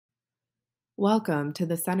Welcome to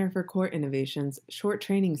the Center for Court Innovation's short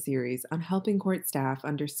training series on helping court staff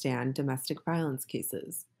understand domestic violence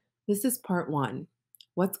cases. This is part one.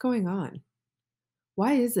 What's going on?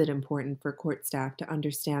 Why is it important for court staff to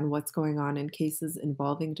understand what's going on in cases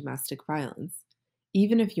involving domestic violence?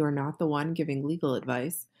 Even if you're not the one giving legal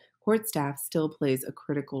advice, court staff still plays a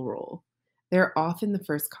critical role. They're often the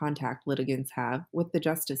first contact litigants have with the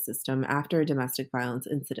justice system after a domestic violence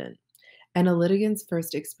incident. And a litigant's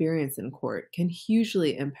first experience in court can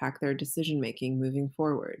hugely impact their decision making moving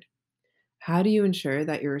forward. How do you ensure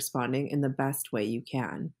that you're responding in the best way you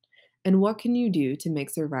can? And what can you do to make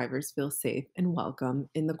survivors feel safe and welcome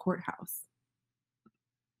in the courthouse?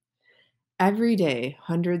 Every day,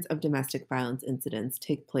 hundreds of domestic violence incidents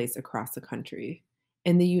take place across the country.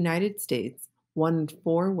 In the United States, 1 in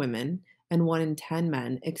 4 women and 1 in 10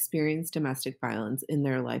 men experience domestic violence in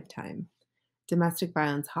their lifetime. Domestic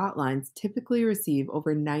violence hotlines typically receive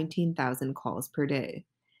over 19,000 calls per day.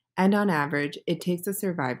 And on average, it takes a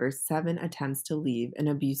survivor 7 attempts to leave an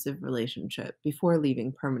abusive relationship before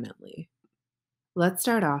leaving permanently. Let's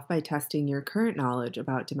start off by testing your current knowledge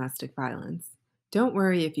about domestic violence. Don't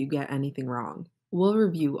worry if you get anything wrong. We'll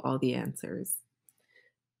review all the answers.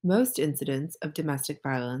 Most incidents of domestic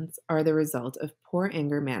violence are the result of poor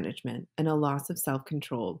anger management and a loss of self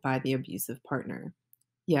control by the abusive partner.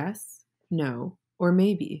 Yes, no, or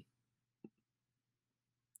maybe.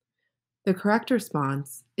 The correct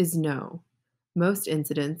response is no. Most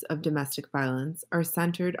incidents of domestic violence are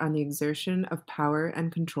centered on the exertion of power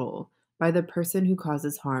and control by the person who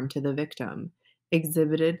causes harm to the victim,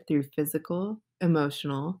 exhibited through physical,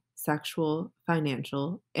 emotional, sexual,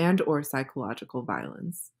 financial, and/or psychological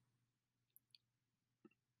violence.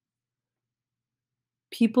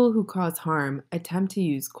 People who cause harm attempt to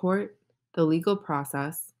use court, the legal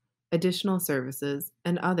process, additional services,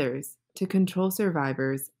 and others to control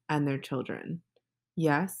survivors and their children.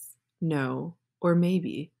 Yes, no, or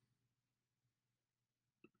maybe.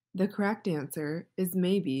 The correct answer is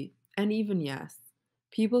maybe and even yes.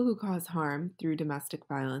 People who cause harm through domestic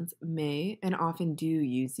violence may and often do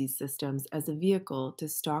use these systems as a vehicle to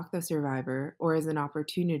stalk the survivor or as an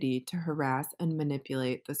opportunity to harass and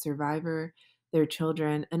manipulate the survivor, their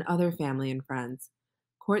children, and other family and friends.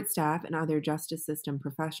 Court staff and other justice system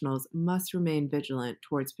professionals must remain vigilant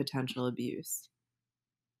towards potential abuse.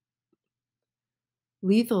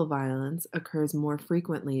 Lethal violence occurs more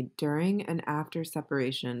frequently during and after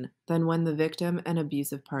separation than when the victim and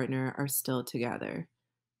abusive partner are still together.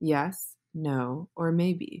 Yes, no, or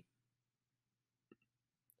maybe.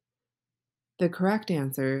 The correct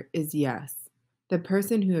answer is yes. The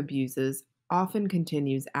person who abuses often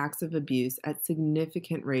continues acts of abuse at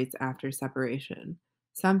significant rates after separation,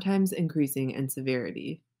 sometimes increasing in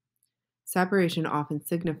severity. Separation often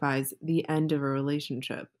signifies the end of a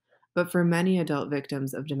relationship, but for many adult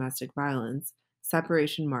victims of domestic violence,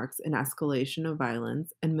 separation marks an escalation of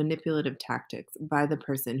violence and manipulative tactics by the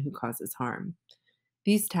person who causes harm.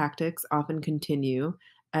 These tactics often continue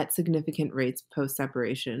at significant rates post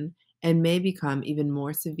separation and may become even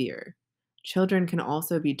more severe. Children can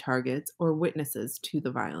also be targets or witnesses to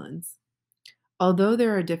the violence. Although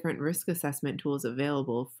there are different risk assessment tools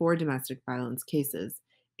available for domestic violence cases,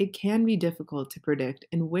 it can be difficult to predict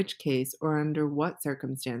in which case or under what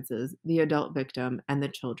circumstances the adult victim and the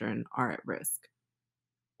children are at risk.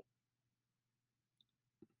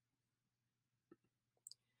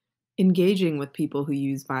 Engaging with people who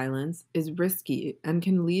use violence is risky and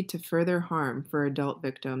can lead to further harm for adult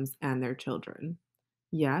victims and their children.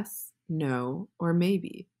 Yes, no, or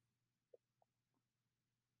maybe.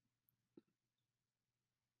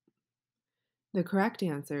 The correct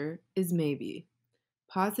answer is maybe.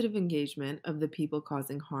 Positive engagement of the people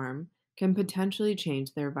causing harm can potentially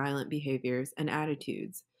change their violent behaviors and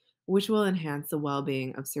attitudes, which will enhance the well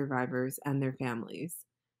being of survivors and their families.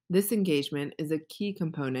 This engagement is a key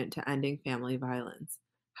component to ending family violence.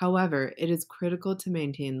 However, it is critical to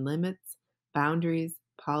maintain limits, boundaries,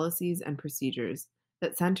 policies, and procedures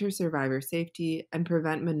that center survivor safety and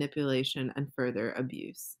prevent manipulation and further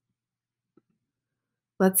abuse.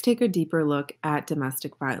 Let's take a deeper look at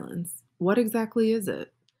domestic violence. What exactly is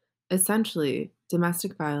it? Essentially,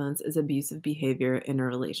 domestic violence is abusive behavior in a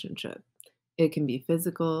relationship. It can be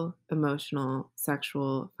physical, emotional,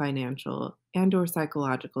 sexual, financial, and/or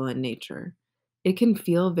psychological in nature. It can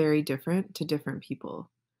feel very different to different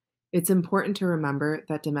people. It's important to remember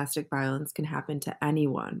that domestic violence can happen to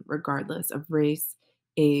anyone, regardless of race,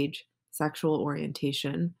 age, sexual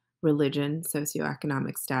orientation, religion,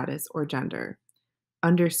 socioeconomic status, or gender.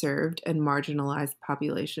 Underserved and marginalized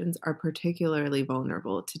populations are particularly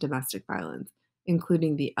vulnerable to domestic violence,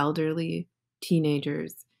 including the elderly,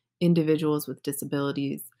 teenagers, individuals with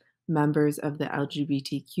disabilities, members of the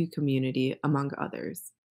LGBTQ community, among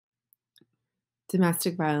others.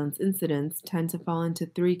 Domestic violence incidents tend to fall into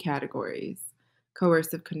three categories: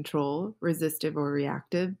 coercive control, resistive or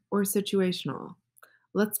reactive, or situational.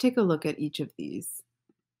 Let's take a look at each of these.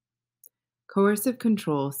 Coercive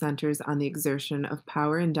control centers on the exertion of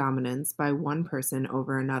power and dominance by one person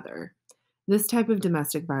over another. This type of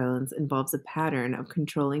domestic violence involves a pattern of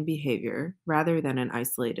controlling behavior rather than an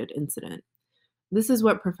isolated incident. This is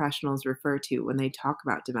what professionals refer to when they talk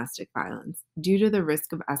about domestic violence, due to the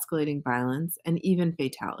risk of escalating violence and even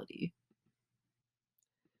fatality.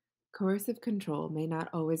 Coercive control may not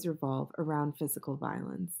always revolve around physical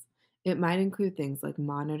violence. It might include things like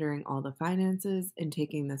monitoring all the finances and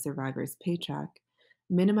taking the survivor's paycheck,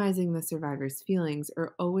 minimizing the survivor's feelings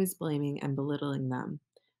or always blaming and belittling them,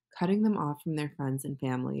 cutting them off from their friends and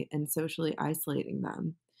family and socially isolating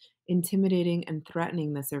them, intimidating and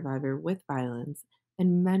threatening the survivor with violence,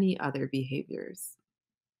 and many other behaviors.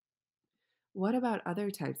 What about other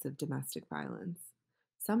types of domestic violence?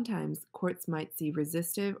 Sometimes courts might see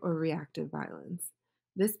resistive or reactive violence.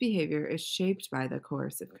 This behavior is shaped by the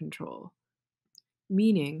coercive control,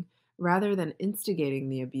 meaning, rather than instigating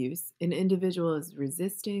the abuse, an individual is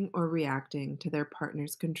resisting or reacting to their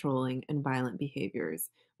partner's controlling and violent behaviors,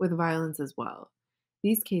 with violence as well.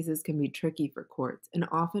 These cases can be tricky for courts and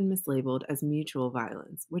often mislabeled as mutual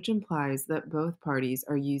violence, which implies that both parties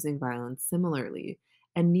are using violence similarly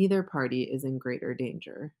and neither party is in greater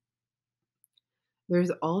danger.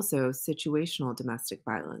 There's also situational domestic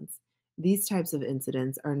violence. These types of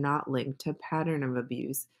incidents are not linked to pattern of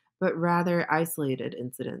abuse, but rather isolated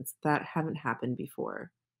incidents that haven't happened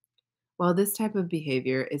before. While this type of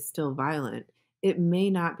behavior is still violent, it may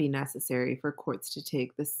not be necessary for courts to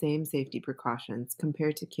take the same safety precautions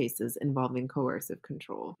compared to cases involving coercive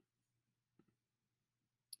control.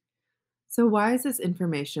 So, why is this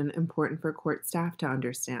information important for court staff to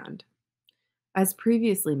understand? As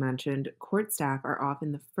previously mentioned, court staff are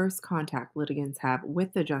often the first contact litigants have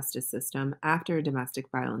with the justice system after a domestic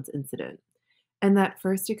violence incident, and that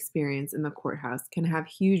first experience in the courthouse can have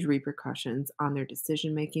huge repercussions on their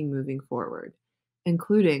decision making moving forward,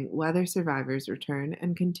 including whether survivors return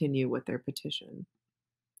and continue with their petition.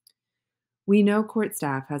 We know court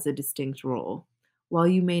staff has a distinct role. While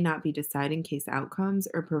you may not be deciding case outcomes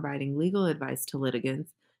or providing legal advice to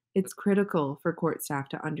litigants, it's critical for court staff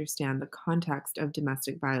to understand the context of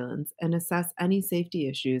domestic violence and assess any safety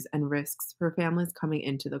issues and risks for families coming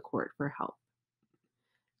into the court for help.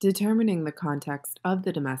 Determining the context of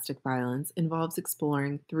the domestic violence involves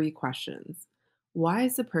exploring three questions. Why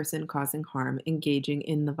is the person causing harm engaging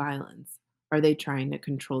in the violence? Are they trying to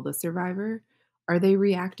control the survivor? Are they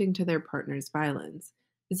reacting to their partner's violence?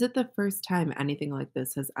 Is it the first time anything like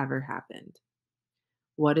this has ever happened?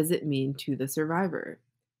 What does it mean to the survivor?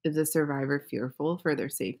 Is the survivor fearful for their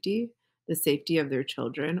safety, the safety of their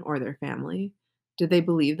children or their family? Do they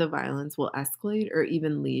believe the violence will escalate or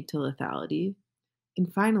even lead to lethality?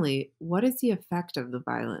 And finally, what is the effect of the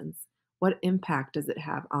violence? What impact does it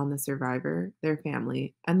have on the survivor, their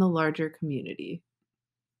family, and the larger community?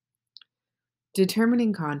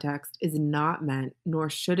 Determining context is not meant, nor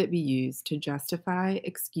should it be used, to justify,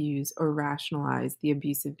 excuse, or rationalize the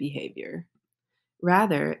abusive behavior.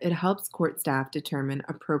 Rather, it helps court staff determine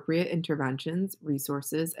appropriate interventions,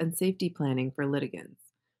 resources, and safety planning for litigants.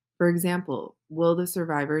 For example, will the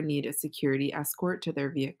survivor need a security escort to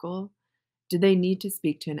their vehicle? Do they need to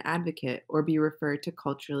speak to an advocate or be referred to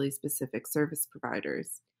culturally specific service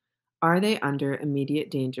providers? Are they under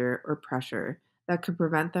immediate danger or pressure that could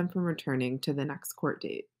prevent them from returning to the next court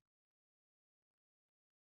date?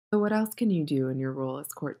 So, what else can you do in your role as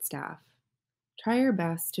court staff? Try your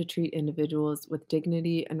best to treat individuals with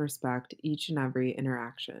dignity and respect each and every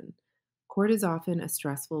interaction. Court is often a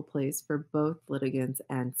stressful place for both litigants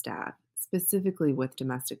and staff, specifically with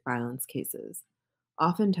domestic violence cases.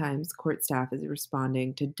 Oftentimes, court staff is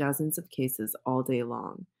responding to dozens of cases all day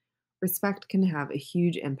long. Respect can have a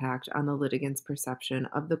huge impact on the litigant's perception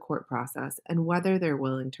of the court process and whether they're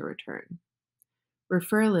willing to return.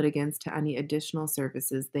 Refer litigants to any additional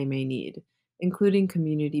services they may need, including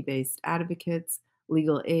community based advocates,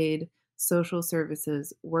 legal aid, social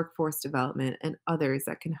services, workforce development, and others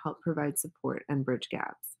that can help provide support and bridge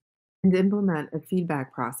gaps. And implement a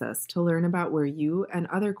feedback process to learn about where you and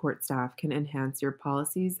other court staff can enhance your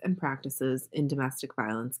policies and practices in domestic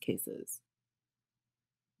violence cases.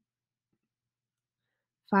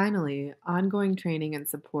 Finally, ongoing training and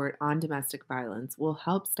support on domestic violence will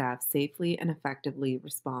help staff safely and effectively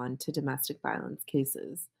respond to domestic violence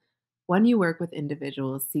cases. When you work with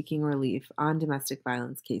individuals seeking relief on domestic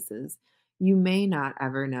violence cases, You may not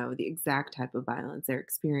ever know the exact type of violence they're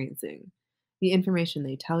experiencing. The information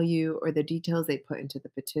they tell you or the details they put into the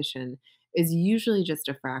petition is usually just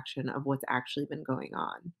a fraction of what's actually been going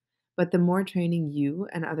on. But the more training you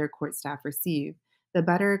and other court staff receive, the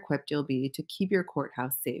better equipped you'll be to keep your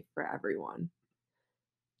courthouse safe for everyone.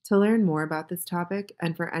 To learn more about this topic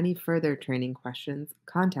and for any further training questions,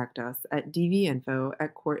 contact us at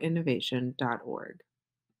dvinfo@courtinnovation.org.